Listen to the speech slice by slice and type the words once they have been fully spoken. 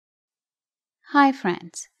Hi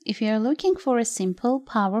friends, if you are looking for a simple,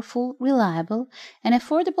 powerful, reliable, and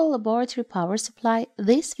affordable laboratory power supply,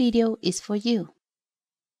 this video is for you.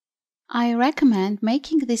 I recommend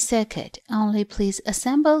making this circuit, only please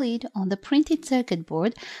assemble it on the printed circuit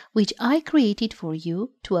board which I created for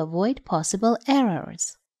you to avoid possible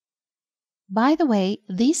errors. By the way,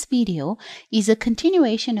 this video is a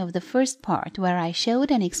continuation of the first part where I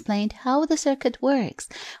showed and explained how the circuit works,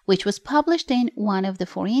 which was published in one of the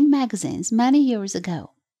foreign magazines many years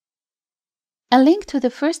ago. A link to the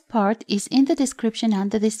first part is in the description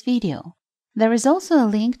under this video. There is also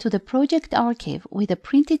a link to the project archive with a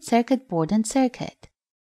printed circuit board and circuit.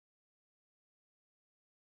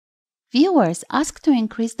 Viewers asked to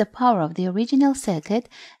increase the power of the original circuit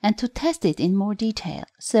and to test it in more detail,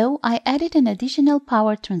 so I added an additional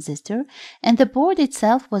power transistor and the board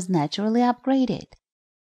itself was naturally upgraded.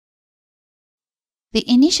 The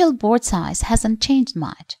initial board size hasn't changed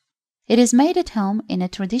much. It is made at home in a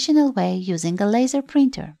traditional way using a laser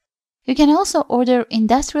printer. You can also order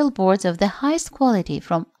industrial boards of the highest quality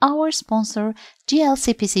from our sponsor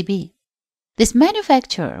GLC-PCB. This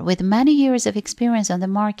manufacturer, with many years of experience on the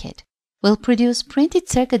market, will produce printed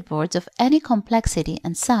circuit boards of any complexity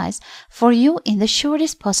and size for you in the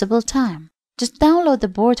shortest possible time. Just download the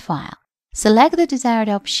board file, select the desired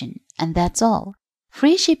option, and that's all.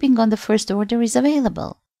 Free shipping on the first order is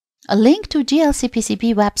available. A link to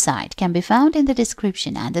GLC-PCB website can be found in the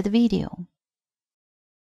description under the video.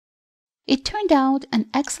 It turned out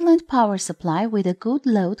an excellent power supply with a good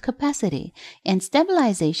load capacity, and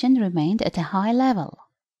stabilization remained at a high level.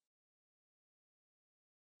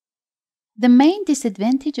 The main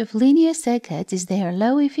disadvantage of linear circuits is their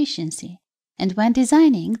low efficiency, and when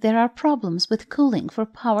designing there are problems with cooling for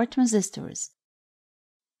power transistors.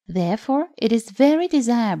 Therefore, it is very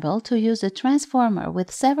desirable to use a transformer with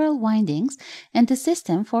several windings and a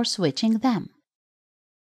system for switching them.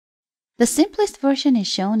 The simplest version is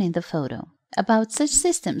shown in the photo. About such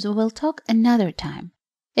systems we will talk another time.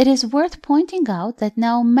 It is worth pointing out that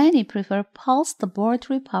now many prefer pulsed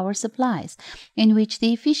laboratory power supplies, in which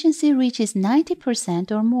the efficiency reaches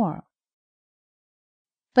 90% or more.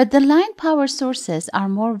 But the line power sources are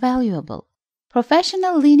more valuable.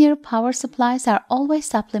 Professional linear power supplies are always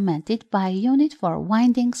supplemented by a unit for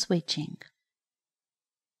winding switching.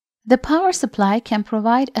 The power supply can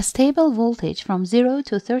provide a stable voltage from 0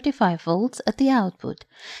 to 35 volts at the output,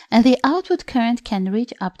 and the output current can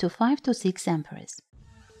reach up to 5 to 6 amperes.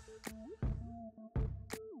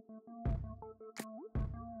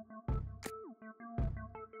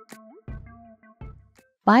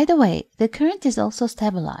 By the way, the current is also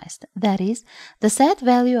stabilized. That is, the set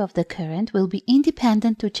value of the current will be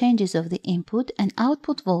independent to changes of the input and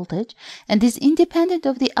output voltage and is independent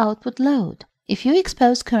of the output load. If you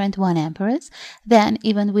expose current 1 amperes, then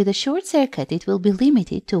even with a short circuit it will be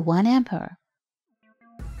limited to 1 ampere.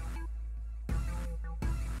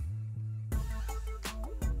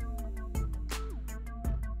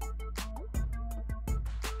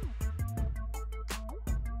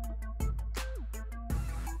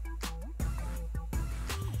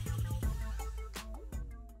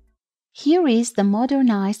 Here is the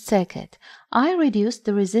modernized circuit. I reduced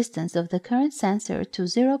the resistance of the current sensor to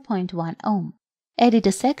 0.1 ohm, added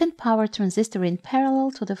a second power transistor in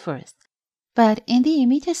parallel to the first. But in the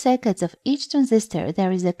emitter circuits of each transistor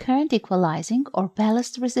there is a current equalizing or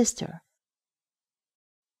ballast resistor.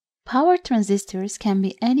 Power transistors can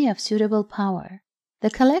be any of suitable power.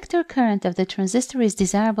 The collector current of the transistor is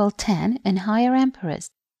desirable 10 and higher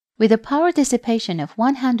amperes, with a power dissipation of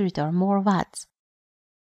 100 or more watts.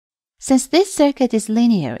 Since this circuit is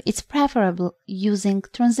linear, it's preferable using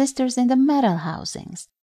transistors in the metal housings.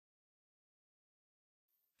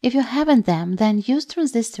 If you haven't them, then use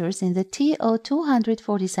transistors in the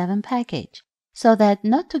TO247 package, so that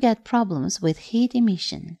not to get problems with heat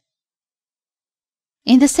emission.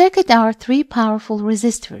 In the circuit are 3 powerful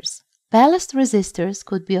resistors. Ballast resistors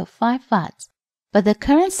could be of 5 watts, but the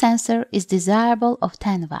current sensor is desirable of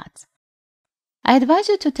 10 watts. I advise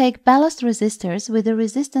you to take ballast resistors with a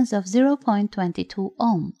resistance of 0.22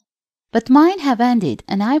 ohm, but mine have ended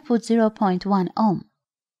and I put 0.1 ohm.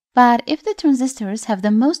 But if the transistors have the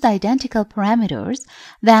most identical parameters,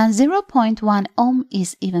 then 0.1 ohm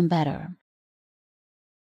is even better.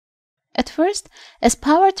 At first, as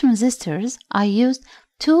power transistors, I used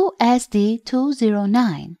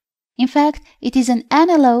 2SD209. In fact, it is an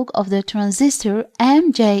analog of the transistor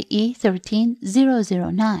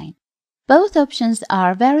MJE13009. Both options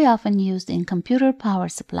are very often used in computer power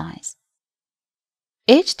supplies.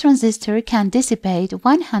 Each transistor can dissipate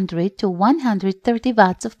 100 to 130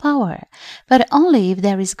 watts of power, but only if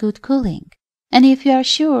there is good cooling. and if you are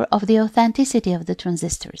sure of the authenticity of the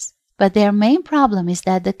transistors. But their main problem is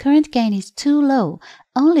that the current gain is too low,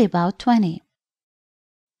 only about 20.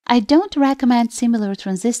 I don't recommend similar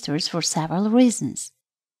transistors for several reasons.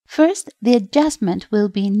 First, the adjustment will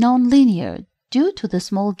be non-linear due to the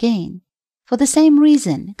small gain. For the same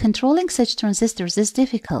reason, controlling such transistors is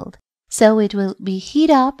difficult, so it will be heat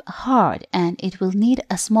up hard and it will need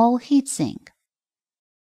a small heatsink.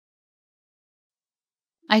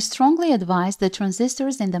 I strongly advise the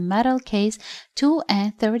transistors in the metal case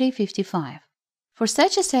 2N3055. For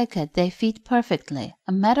such a circuit, they fit perfectly: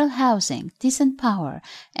 a metal housing, decent power,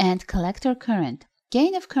 and collector current,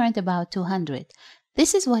 gain of current about 200.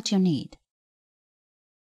 This is what you need.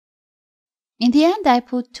 In the end, I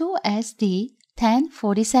put two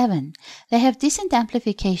SD1047. They have decent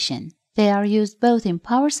amplification. They are used both in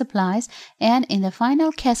power supplies and in the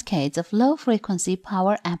final cascades of low-frequency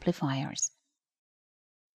power amplifiers.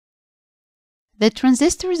 The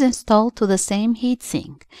transistor is installed to the same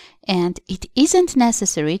heatsink, and it isn't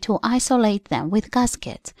necessary to isolate them with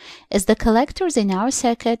gaskets, as the collectors in our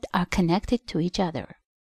circuit are connected to each other.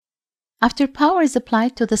 After power is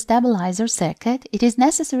applied to the stabilizer circuit, it is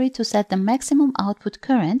necessary to set the maximum output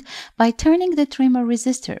current by turning the trimmer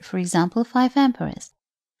resistor, for example 5 amperes.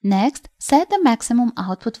 Next, set the maximum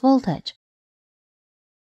output voltage.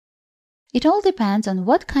 It all depends on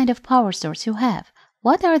what kind of power source you have.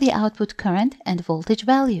 What are the output current and voltage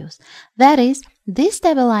values? That is, this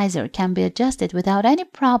stabilizer can be adjusted without any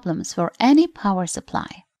problems for any power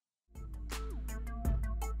supply.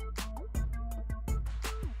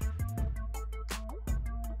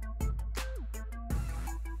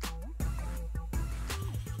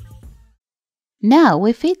 Now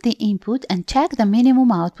we feed the input and check the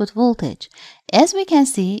minimum output voltage. As we can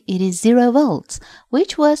see, it is 0 volts,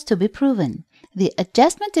 which was to be proven. The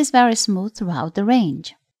adjustment is very smooth throughout the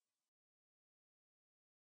range.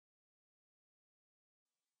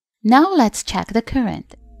 Now let's check the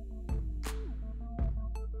current.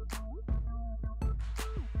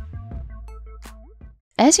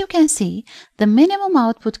 As you can see, the minimum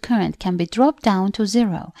output current can be dropped down to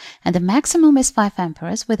 0, and the maximum is 5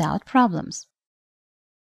 amperes without problems.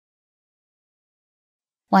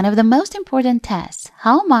 One of the most important tests: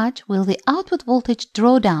 how much will the output voltage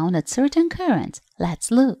draw down at certain currents? Let's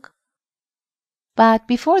look. But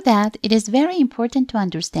before that, it is very important to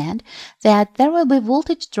understand that there will be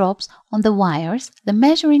voltage drops on the wires, the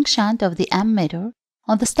measuring shunt of the ammeter,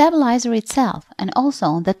 on the stabilizer itself, and also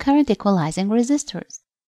on the current equalizing resistors.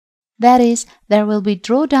 That is, there will be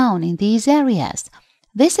drawdown in these areas.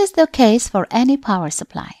 This is the case for any power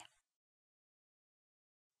supply.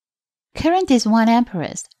 Current is 1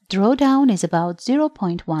 amperes. Drawdown is about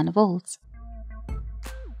 0.1 volts.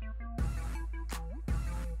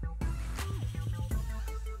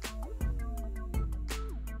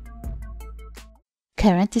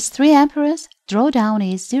 Current is 3 amperes. Drawdown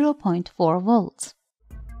is 0.4 volts.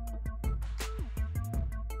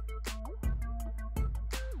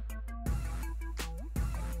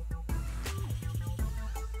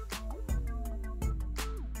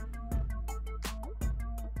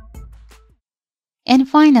 And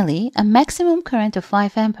finally, a maximum current of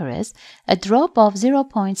 5 amperes, a drop of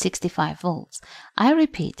 0.65 volts. I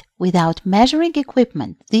repeat, without measuring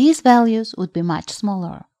equipment, these values would be much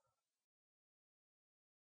smaller.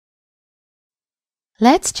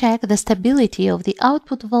 Let's check the stability of the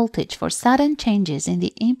output voltage for sudden changes in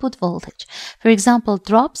the input voltage, for example,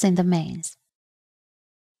 drops in the mains.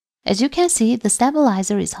 As you can see, the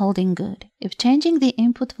stabilizer is holding good. If changing the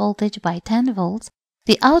input voltage by 10 volts,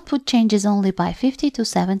 the output changes only by 50 to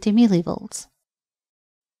 70 millivolts.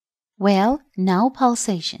 Well, now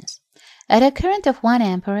pulsations. At a current of 1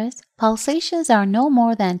 amperes, pulsations are no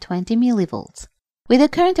more than 20 millivolts. With a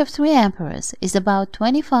current of 3 amperes is about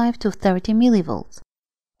 25 to 30 millivolts.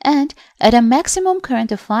 And at a maximum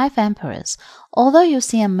current of 5 amperes, although you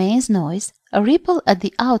see a mains noise, a ripple at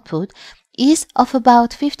the output is of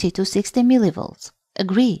about 50 to 60 millivolts.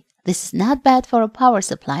 Agree, this is not bad for a power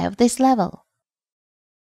supply of this level.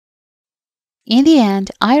 In the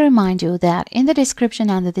end, I remind you that in the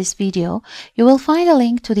description under this video, you will find a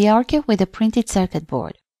link to the archive with the printed circuit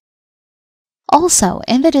board. Also,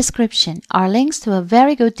 in the description are links to a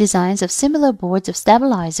very good designs of similar boards of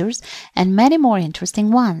stabilizers and many more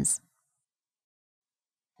interesting ones.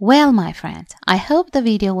 Well, my friends, I hope the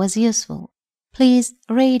video was useful. Please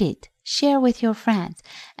rate it, share with your friends,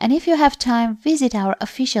 and if you have time, visit our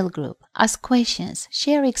official group, ask questions,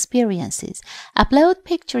 share experiences, upload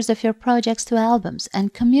pictures of your projects to albums,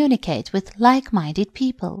 and communicate with like-minded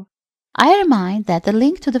people. I remind that the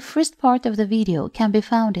link to the first part of the video can be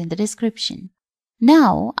found in the description.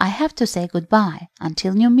 Now I have to say goodbye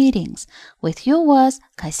until new meetings. With you was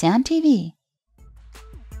Kaisian TV.